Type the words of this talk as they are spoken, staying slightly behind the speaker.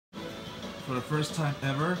for the first time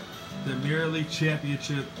ever, the Mirror League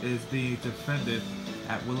Championship is being defended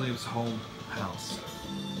at Williams' home house.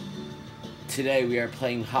 Today we are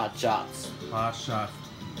playing Hotshots. Hotshots.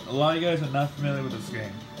 A lot of you guys are not familiar with this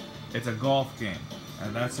game. It's a golf game,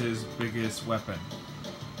 and that's his biggest weapon.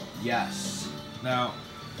 Yes. Now,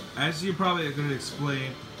 as you probably are going to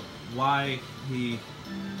explain why he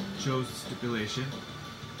chose the stipulation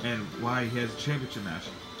and why he has a championship match.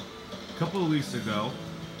 A couple of weeks ago,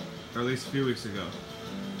 or at least a few weeks ago,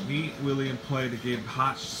 me and William played the game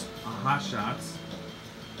Hotshots,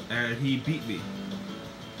 and he beat me.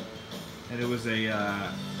 And it was a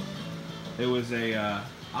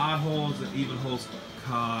odd holes and even holes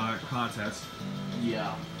contest.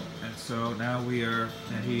 Yeah. And so now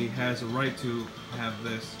and he has a right to have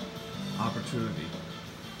this opportunity.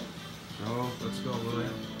 So let's go,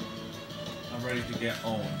 William. I'm ready to get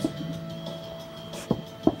owned.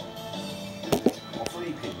 Hopefully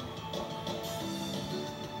you can.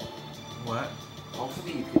 What?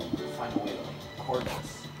 Hopefully you can find a way to record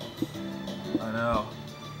this. I know.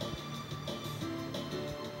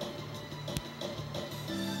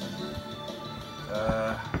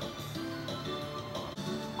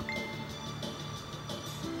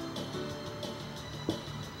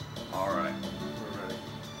 Alright, we're ready.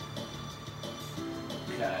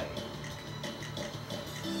 Okay.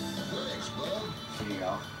 Thanks, bud. Here you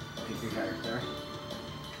go. Pick your character.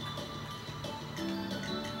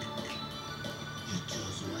 You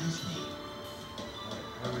chose wisely. Alright,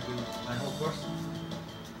 how do we do my whole course?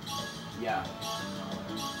 Yeah.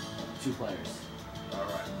 2 players.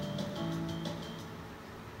 Alright.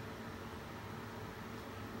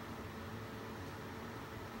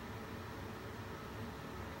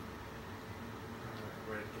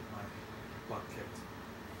 Ready to get my butt kicked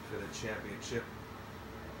for the championship.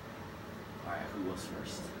 Alright, who goes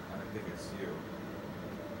first? I think it's you.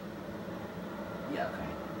 Yeah, okay.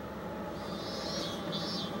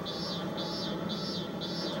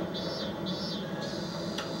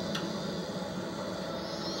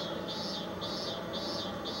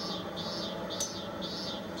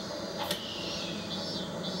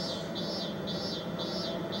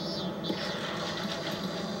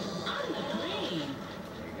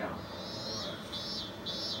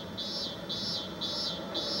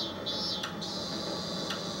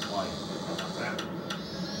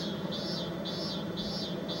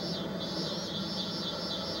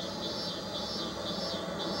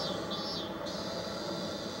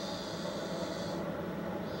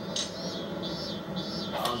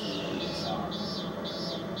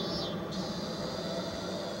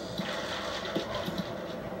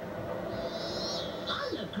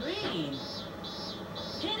 Green.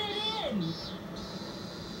 Hit it in.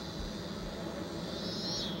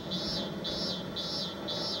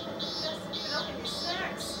 Doesn't even open your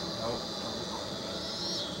snacks. Nope.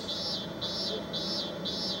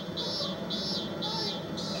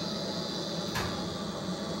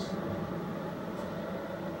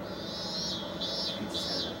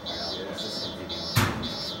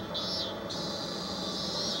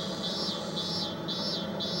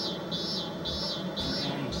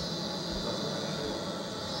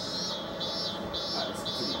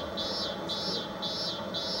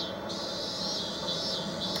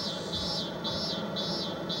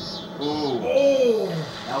 Oh!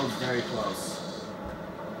 That was very close.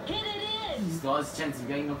 Hit it in. He still has a chance of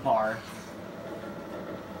getting a par.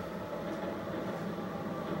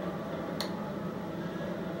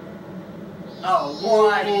 Oh,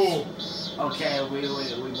 what? Okay, we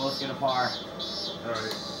both get a par.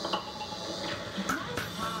 Alright.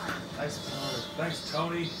 Nice par. Thanks,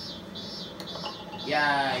 Tony.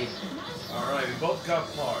 Yay. Alright, we both got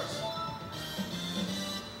pars.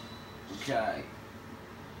 Okay.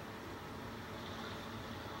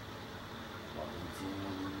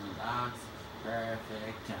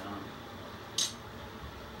 Perfect town.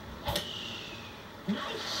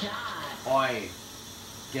 Nice shot. Oi,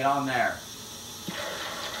 get on there.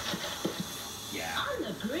 Yeah. On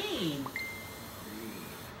the green.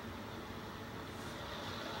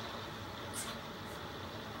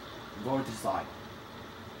 Go to the side.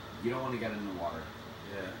 You don't want to get in the water.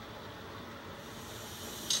 Yeah.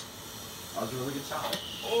 That was a really good shot.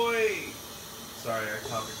 Oi! Sorry, I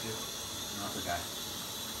covered you. No, it's okay.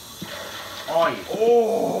 Oi!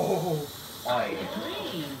 Oh! Oi!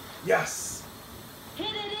 Green. Yes!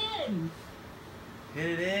 Hit it in. Hit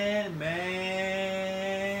it in, man!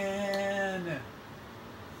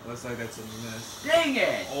 Looks like that's a miss. Dang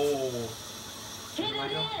it! Oh! Hit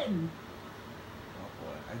it in. Oh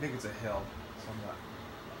boy, I think it's a hill. So I'm not.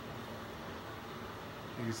 I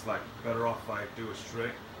think it's like better off if I do a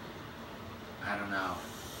straight. I don't know.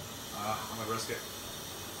 I'm gonna risk it.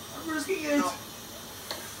 I'm risking it.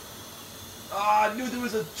 I knew there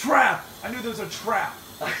was a trap. I knew there was a trap.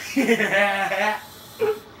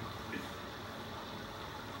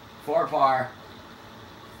 Four par.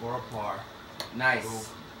 For a par. Nice.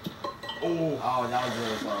 Oh. Oh, that was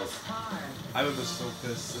really close. Par. I would be so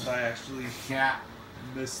pissed if I actually Yeah.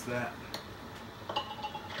 missed that.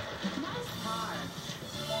 Nice par.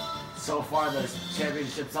 So far, the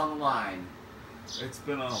championship's on the line. It's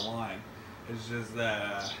been on a line. It's just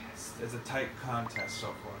that it's a tight contest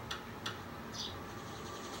so far.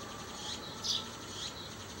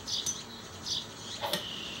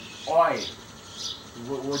 Oi!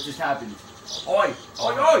 What just happened? Oi!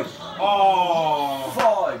 Oi! Oi! Oh!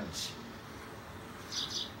 Fudge!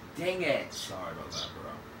 Dang it! Sorry about that,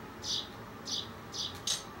 bro.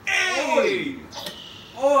 Hey!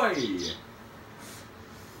 Oi!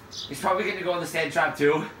 He's probably gonna go in the sand trap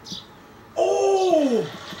too. Oh!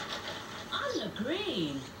 On the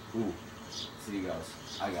green. Ooh. So he goes.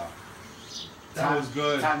 I go. That was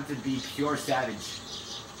good. Time to be pure savage.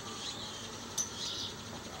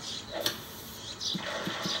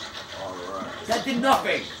 Alright. That did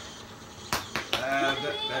nothing!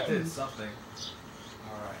 That did something.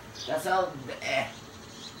 Alright. That's how.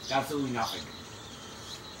 Absolutely nothing.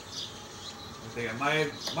 I think I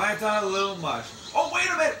might have done a little much. Oh, wait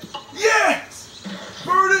a minute! Yes!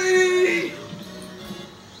 Birdie!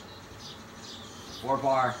 4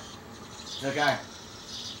 par. It's okay.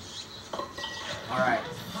 Alright.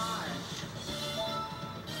 Par.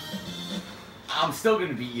 I'm still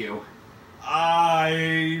gonna beat you.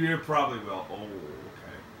 I probably will. Oh,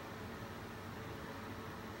 okay.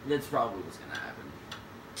 That's probably what's gonna happen.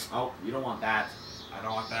 Oh, you don't want that. I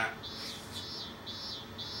don't want that.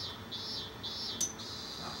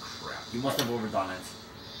 Oh, crap. You must have overdone it.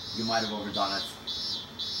 You might have overdone it.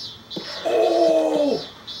 Oh!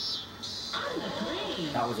 On the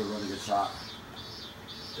green. That was a really good shot.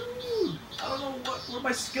 Dude, I don't know where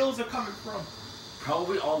my skills are coming from.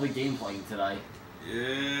 Probably all the game playing today.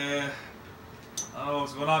 Yeah. I don't know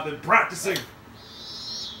what's going on. I've been practicing.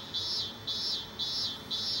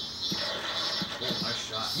 Oh, nice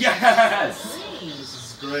shot. Yes! Green. This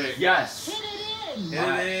is great. Yes! Hit it in.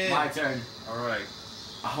 Hit it in. My turn. Alright.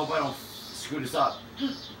 I hope I don't screw this up.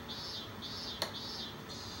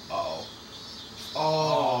 Uh-oh.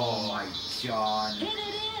 Oh Oh. my god. Hit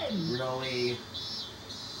it in. Really?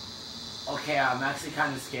 Okay, I'm actually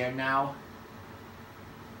kind of scared now.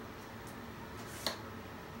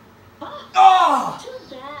 Oh, Oh!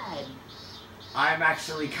 too bad. I'm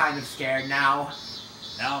actually kind of scared now.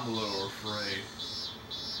 Now I'm a little afraid.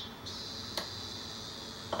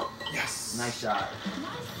 Yes. Nice shot.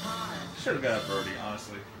 Nice par. Should have got a birdie,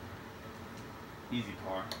 honestly. Easy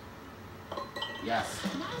par. Yes.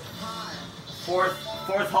 Nice par.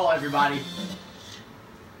 Fourth hole, everybody.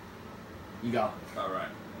 You go. Alright.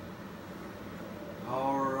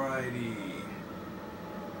 Alrighty.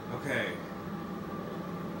 Okay.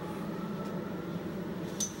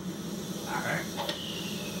 Alright.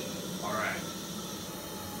 Alright.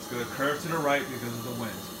 It's gonna curve to the right because of the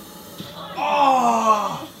wind.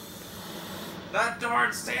 Oh! That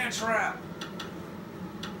darn sand trap!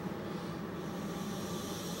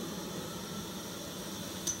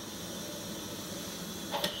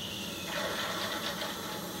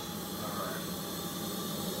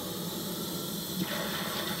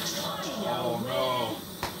 Oh no.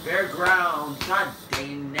 Fair ground. God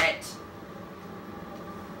dang it.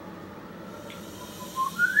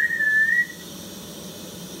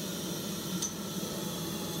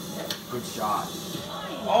 Good shot.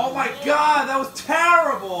 Oh my god, that was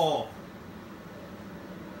terrible!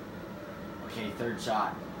 Okay, third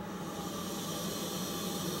shot.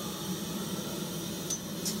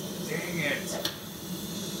 Dang it.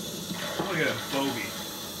 I'm gonna get a bogey.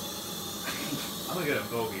 I'm gonna get a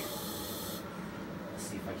bogey. Let's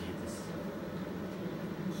see if I can hit this.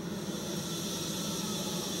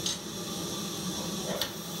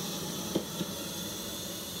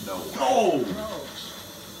 No. Oh! Oh.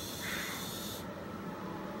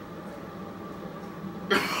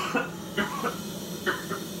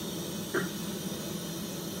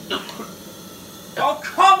 Oh,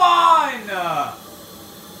 come on!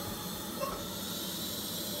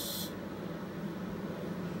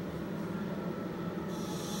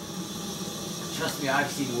 Trust me,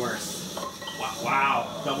 I've seen worse.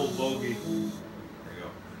 Wow, double bogey. There you go.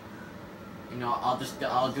 You know, I'll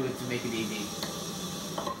do it to make it easy.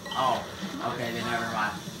 Oh, okay, then never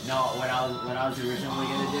mind. No, what I was originally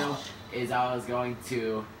gonna do is I was going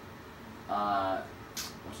to, what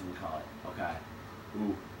should we call it? Okay.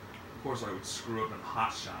 Ooh. Of course I would screw up in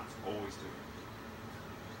Hotshots. Always do.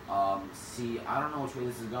 See, I don't know which way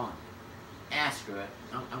this is going. Screw it.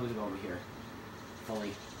 I'm gonna go over here.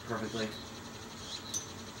 Fully. Perfectly.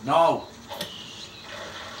 No!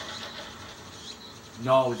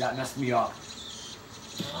 No, that messed me up.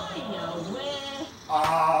 I know where.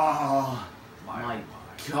 Oh my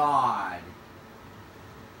god.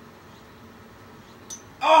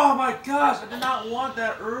 Oh my gosh, I did not want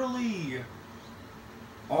that early.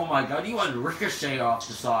 Oh my god, you went ricochet off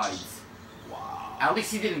the sides. Wow. At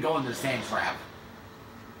least he didn't go into the sand trap.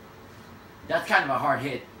 That's kind of a hard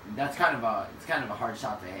hit. It's kind of a hard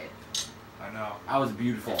shot to hit. I know. I was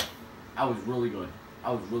beautiful. I was really good.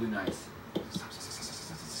 I was really nice.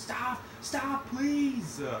 Stop,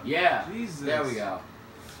 please. Yeah. Jesus. There we go.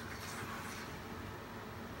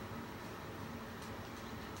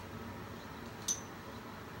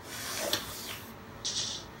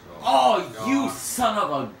 Oh, you son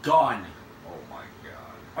of a gun! Oh my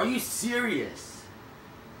god. Are you serious?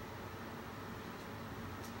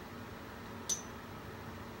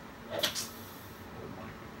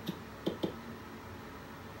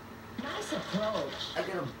 Nice approach. I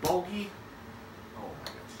get a bogey? Oh my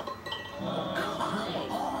gosh.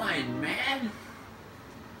 Come on, man!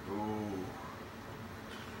 Ooh.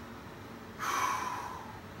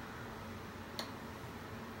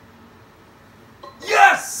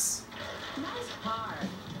 Yes! Nice par.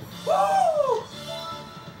 Woo!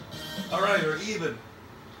 Alright, we're even.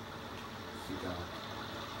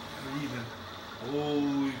 We're even.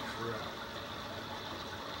 Holy crap.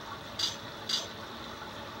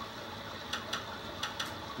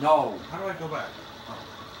 No. How do I go back?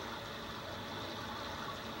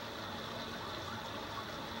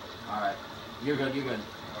 Alright. You're good, you're good.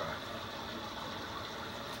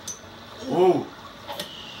 Alright. Ooh!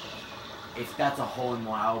 If that's a hole in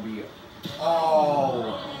one, I'll be...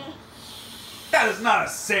 Oh! That is not a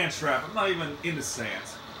sand trap. I'm not even in the sand.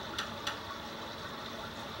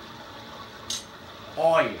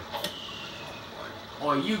 Oi!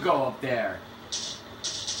 Oi, you go up there.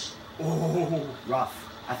 Oh. Rough.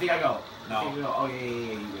 I think I go. No. I think we go. Oh, yeah,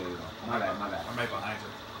 you go. My bad, my bad. I'm right behind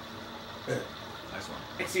you. Nice one.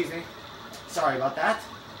 Excuse me. Sorry about that.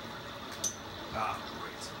 Ah,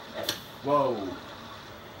 great. Whoa.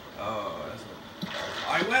 Oh, that's good.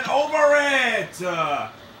 I went over it!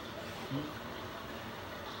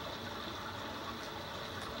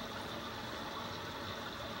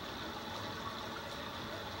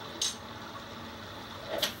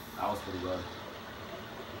 That was pretty good.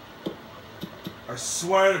 I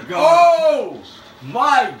swear to God. Oh!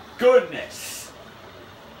 My goodness!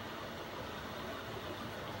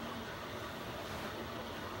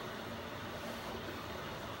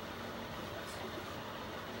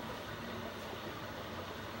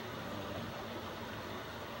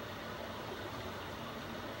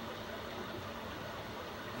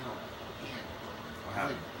 What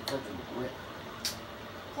happened? It's like a grip.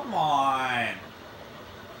 Come on.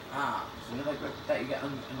 Ah, so you know that grip that you get in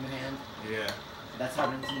your hand? Yeah. That's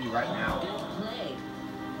happening to me right now. Good play.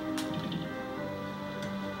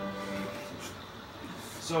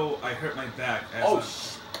 So I hurt my back.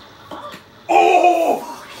 As Oh,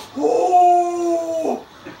 Oh! Oh!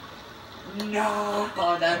 no!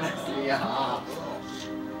 Oh, that messed me up.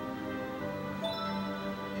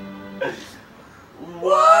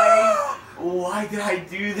 Why? Why did I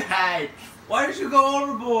do that? Why did you go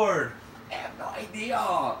overboard? I have no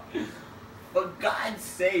idea. For God's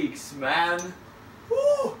sakes, man.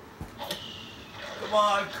 Woo! Come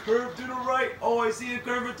on, curve to the right. Oh, I see a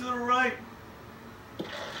curve to the right.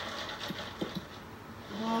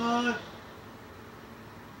 Come on.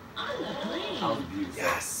 On the green. That was beautiful.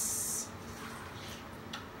 Yes.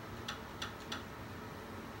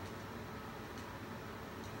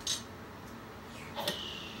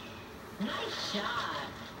 Nice shot.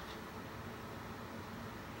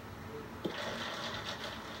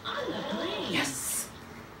 On the green. Yes.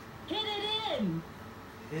 Hit it in.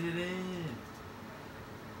 Hit it in.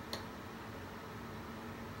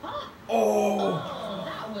 Oh, Oh.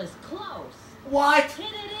 that was close. What? Hit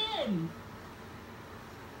it in.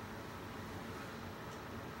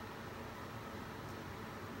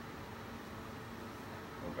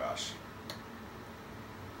 Oh gosh.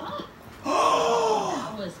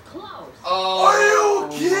 Oh, that was close. Oh. Are you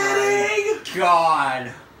kidding?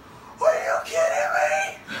 God. Are you kidding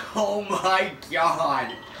me? Oh my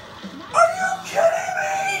God. Are you kidding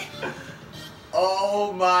me?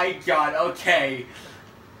 Oh my God. Okay.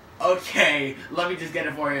 Okay. Let me just get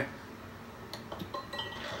it for you.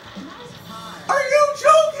 Nice par. Are you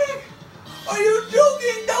joking? Are you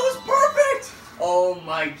joking? That was perfect. Oh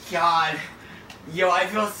my God. Yo, I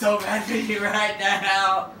feel so bad for you right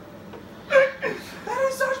now. That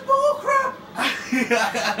is such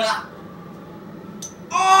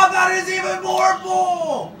Oh, that is even more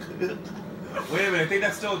bull! Wait a minute, I think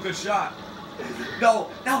that's still a good shot. No,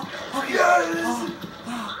 no. Okay. Yes!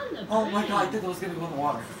 Oh my god, I thought that was gonna go in the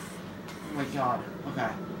water. Oh my god. Okay.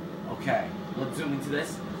 Okay. Let's zoom into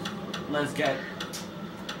this. Let's get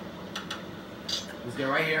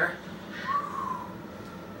right here.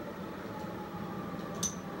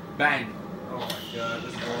 Bang. Oh my god,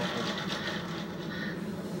 this is awful.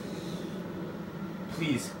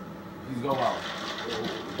 Please. Please go well.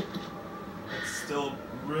 It's still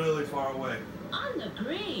really far away. On the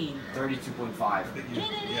green. 32.5. I think you,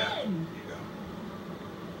 Hit it yeah, in. you go.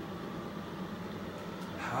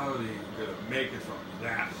 How are you gonna make it from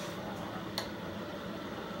that?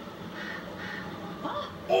 Oh,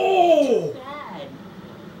 Oh! bad.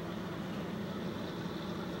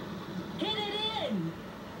 Hit it in.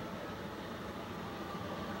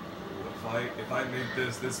 If I make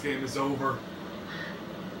this game is over.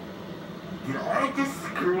 Did I just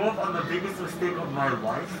screw up on the biggest mistake of my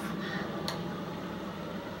life?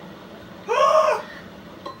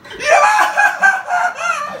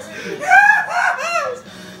 Yes! Yes!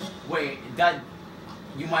 Wait, that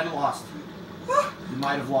you might have lost. You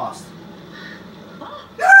might have lost.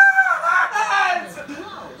 Yes!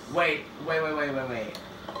 Close. Wait.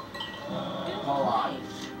 Hold on.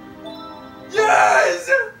 Yes!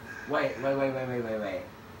 Wait.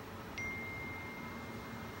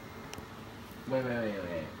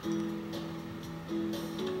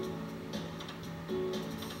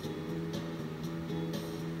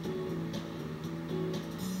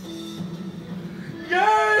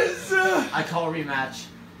 Yes! I call a rematch.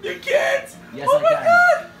 You can't! Yes, Oh I my can.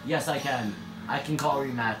 God! Yes, I can. I can call a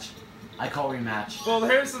rematch. I call rematch. Well,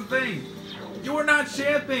 here's the thing. You were not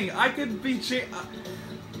champing. I could be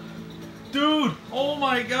Dude, oh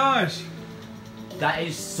my gosh. That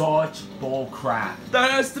is such bull crap.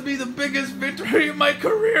 That has to be the biggest victory in my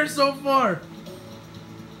career so far.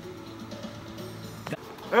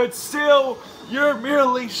 And still, you're Mirror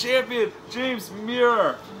League champion, James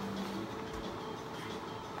Mirror.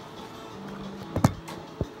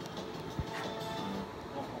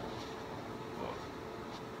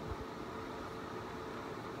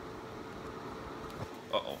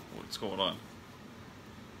 Uh-oh, what's going on?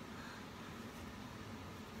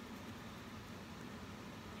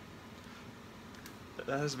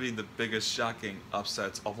 That has been the biggest shocking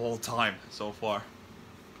upsets of all time so far.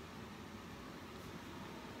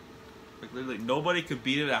 Like literally nobody could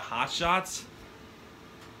beat it at Hotshots.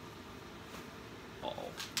 Uh-oh.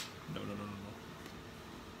 No.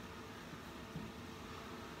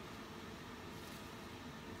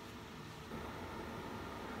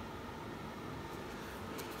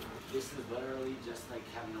 This is literally just like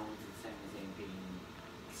Kevin Owens and Sami Zayn beating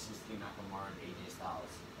Shinsuke Nakamura and AJ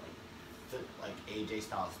Styles. Like AJ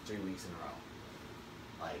Styles 3 weeks in a row.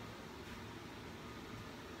 Like,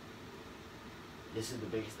 this is the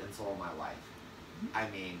biggest insult of my life. I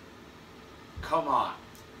mean, come on.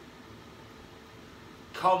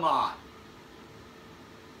 Come on.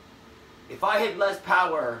 If I hit less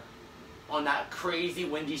power on that crazy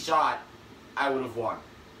windy shot, I would have won.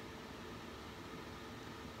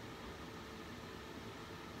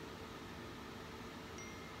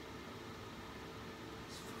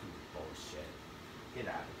 Bullshit. Get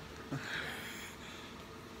out of here.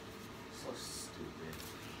 So stupid.